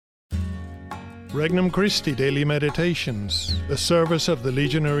Regnum Christi Daily Meditations, the service of the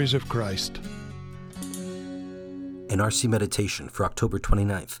Legionaries of Christ. An RC Meditation for October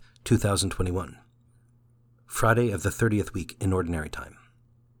 29th, 2021. Friday of the 30th week in Ordinary Time.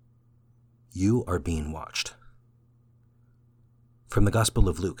 You are being watched. From the Gospel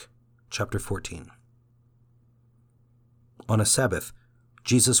of Luke, chapter 14. On a Sabbath,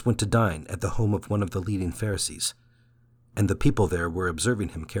 Jesus went to dine at the home of one of the leading Pharisees, and the people there were observing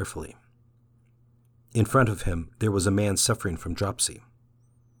him carefully. In front of him there was a man suffering from dropsy.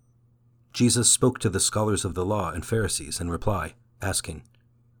 Jesus spoke to the scholars of the law and Pharisees in reply, asking,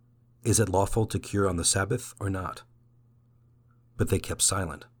 "Is it lawful to cure on the Sabbath or not?" But they kept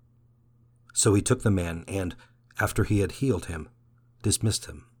silent. So he took the man and, after he had healed him, dismissed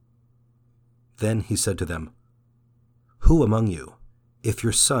him. Then he said to them, "Who among you, if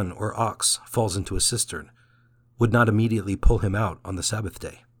your son or ox falls into a cistern, would not immediately pull him out on the Sabbath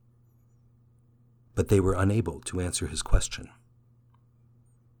day?" But they were unable to answer his question.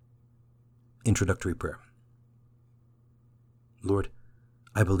 Introductory Prayer. Lord,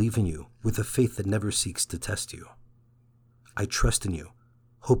 I believe in you with a faith that never seeks to test you. I trust in you,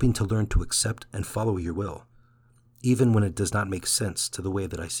 hoping to learn to accept and follow your will, even when it does not make sense to the way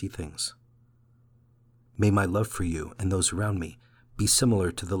that I see things. May my love for you and those around me be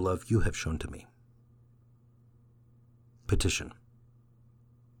similar to the love you have shown to me. Petition.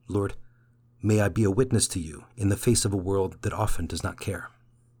 Lord, may I be a witness to you in the face of a world that often does not care.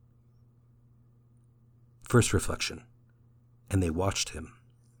 First reflection. And they watched him.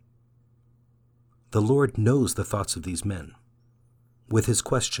 The Lord knows the thoughts of these men. With his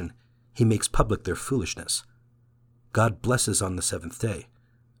question, he makes public their foolishness. God blesses on the seventh day,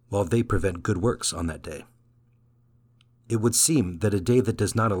 while they prevent good works on that day. It would seem that a day that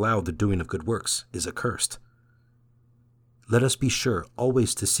does not allow the doing of good works is accursed. Let us be sure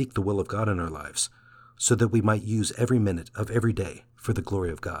always to seek the will of God in our lives, so that we might use every minute of every day for the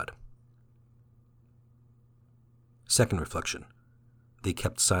glory of God. Second reflection. They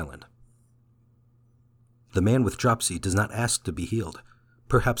kept silent. The man with dropsy does not ask to be healed,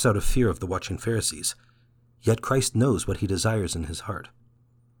 perhaps out of fear of the watching Pharisees, yet Christ knows what he desires in his heart.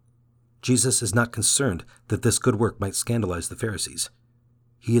 Jesus is not concerned that this good work might scandalize the Pharisees.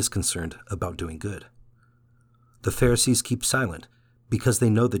 He is concerned about doing good. The Pharisees keep silent because they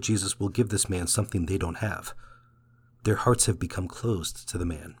know that Jesus will give this man something they don't have. Their hearts have become closed to the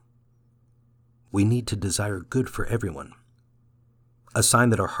man. We need to desire good for everyone. A sign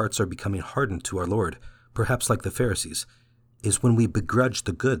that our hearts are becoming hardened to our Lord, perhaps like the Pharisees, is when we begrudge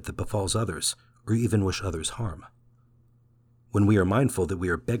the good that befalls others or even wish others harm. When we are mindful that we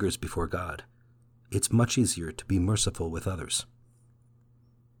are beggars before God, it's much easier to be merciful with others.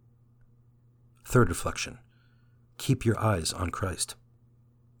 Third reflection. Keep your eyes on Christ.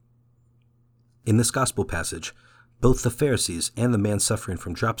 In this gospel passage, both the Pharisees and the man suffering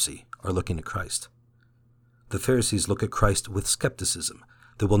from dropsy are looking at Christ. The Pharisees look at Christ with skepticism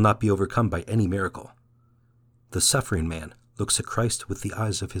that will not be overcome by any miracle. The suffering man looks at Christ with the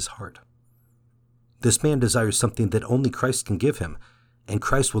eyes of his heart. This man desires something that only Christ can give him, and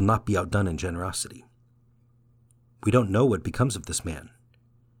Christ will not be outdone in generosity. We don't know what becomes of this man.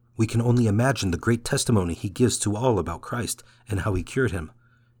 We can only imagine the great testimony he gives to all about Christ and how he cured him,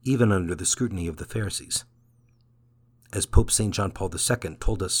 even under the scrutiny of the Pharisees. As Pope St. John Paul II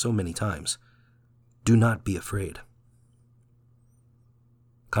told us so many times, do not be afraid.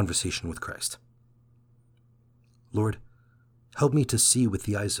 Conversation with Christ. Lord, help me to see with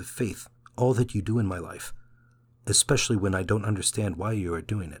the eyes of faith all that you do in my life, especially when I don't understand why you are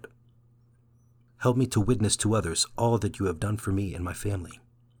doing it. Help me to witness to others all that you have done for me and my family.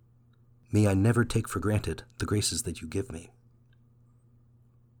 May I never take for granted the graces that you give me.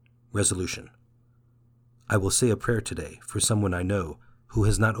 Resolution. I will say a prayer today for someone I know who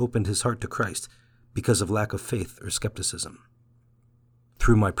has not opened his heart to Christ because of lack of faith or skepticism.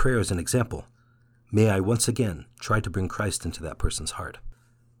 Through my prayer as an example, may I once again try to bring Christ into that person's heart.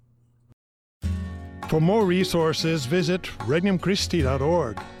 For more resources, visit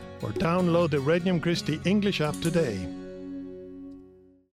regnumchristi.org or download the Regnum Christi English app today.